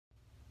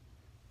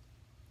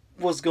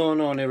What's going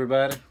on,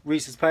 everybody?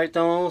 Reese's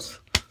Pythons.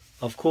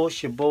 Of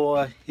course, your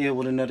boy here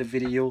with another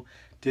video.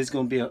 This is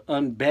going to be an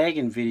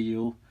unbagging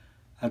video.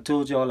 I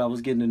told y'all I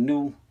was getting a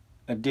new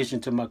addition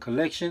to my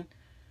collection,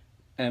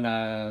 and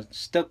I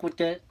stuck with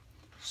that.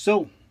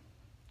 So,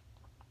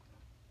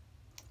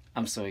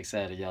 I'm so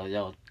excited,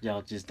 y'all.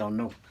 Y'all just don't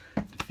know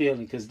the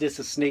feeling, because this is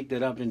a snake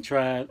that I've been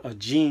trying, a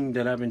gene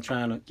that I've been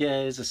trying to,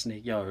 yeah, it's a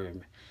snake, y'all heard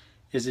me.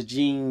 It's a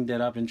gene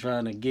that I've been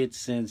trying to get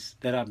since,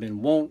 that I've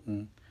been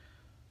wanting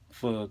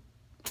for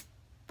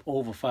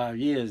over 5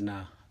 years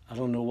now. I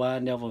don't know why I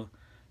never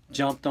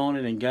jumped on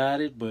it and got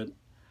it, but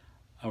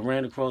I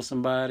ran across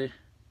somebody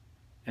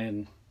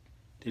and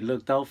they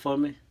looked out for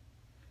me.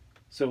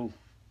 So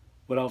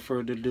without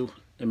further ado,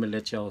 let me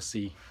let y'all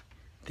see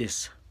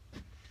this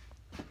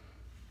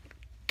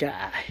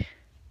guy.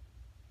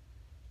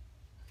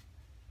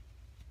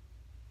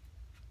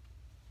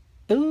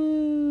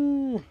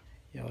 Ooh,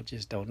 y'all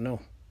just don't know.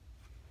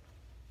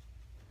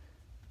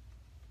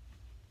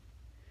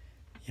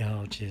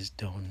 Y'all just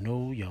don't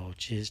know. Y'all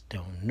just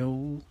don't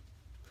know.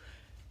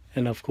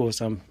 And of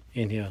course, I'm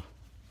in here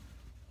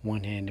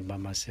one-handed by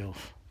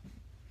myself.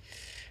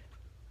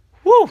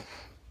 Woo!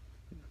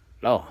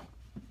 Lord.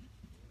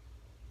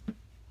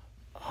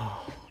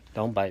 Oh,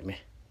 don't bite me.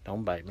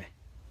 Don't bite me.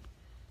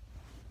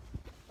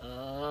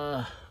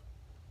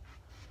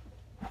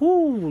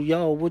 Whoo,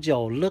 y'all, would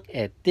y'all look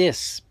at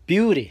this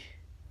beauty?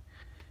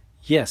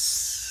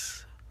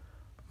 Yes.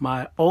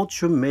 My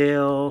ultra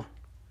male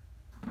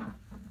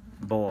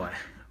boy.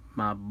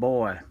 My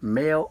boy.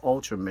 Male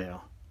ultra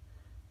male.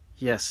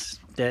 Yes,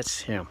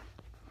 that's him.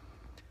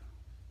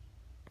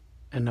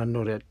 And I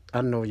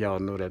know y'all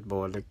know that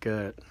boy look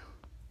good.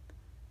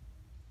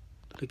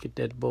 Look at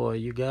that boy,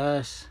 you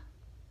guys.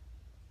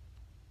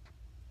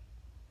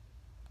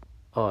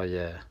 Oh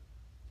yeah.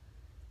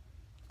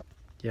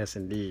 Yes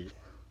indeed.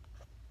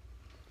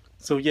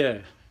 So yeah,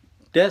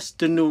 that's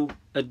the new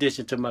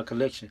addition to my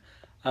collection.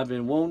 I've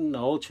been wanting an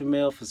ultra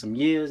male for some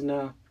years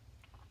now.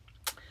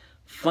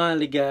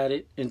 Finally got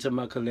it into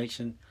my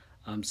collection.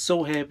 I'm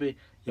so happy.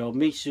 Y'all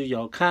make sure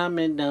y'all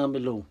comment down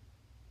below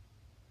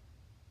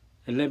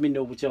and let me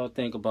know what y'all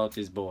think about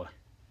this boy.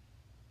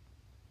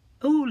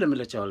 Ooh, let me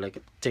let y'all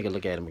take a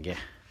look at him again.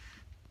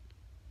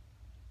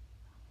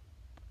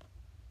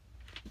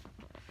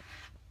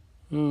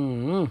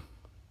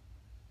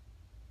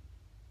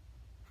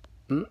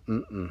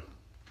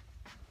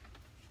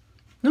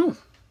 No.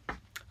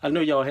 I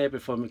know y'all happy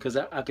for me because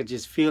I could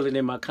just feel it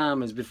in my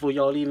comments before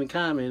y'all even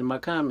comment in my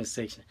comment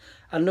section.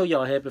 I know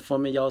y'all happy for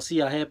me. Y'all see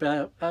how happy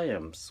I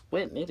am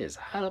sweating. It is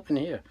hot up in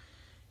here.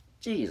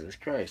 Jesus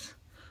Christ.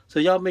 So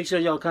y'all make sure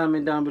y'all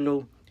comment down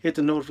below. Hit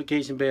the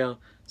notification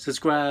bell.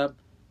 Subscribe.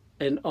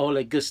 And all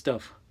that good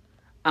stuff.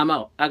 I'm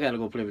out. I gotta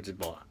go play with this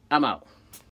boy. I'm out.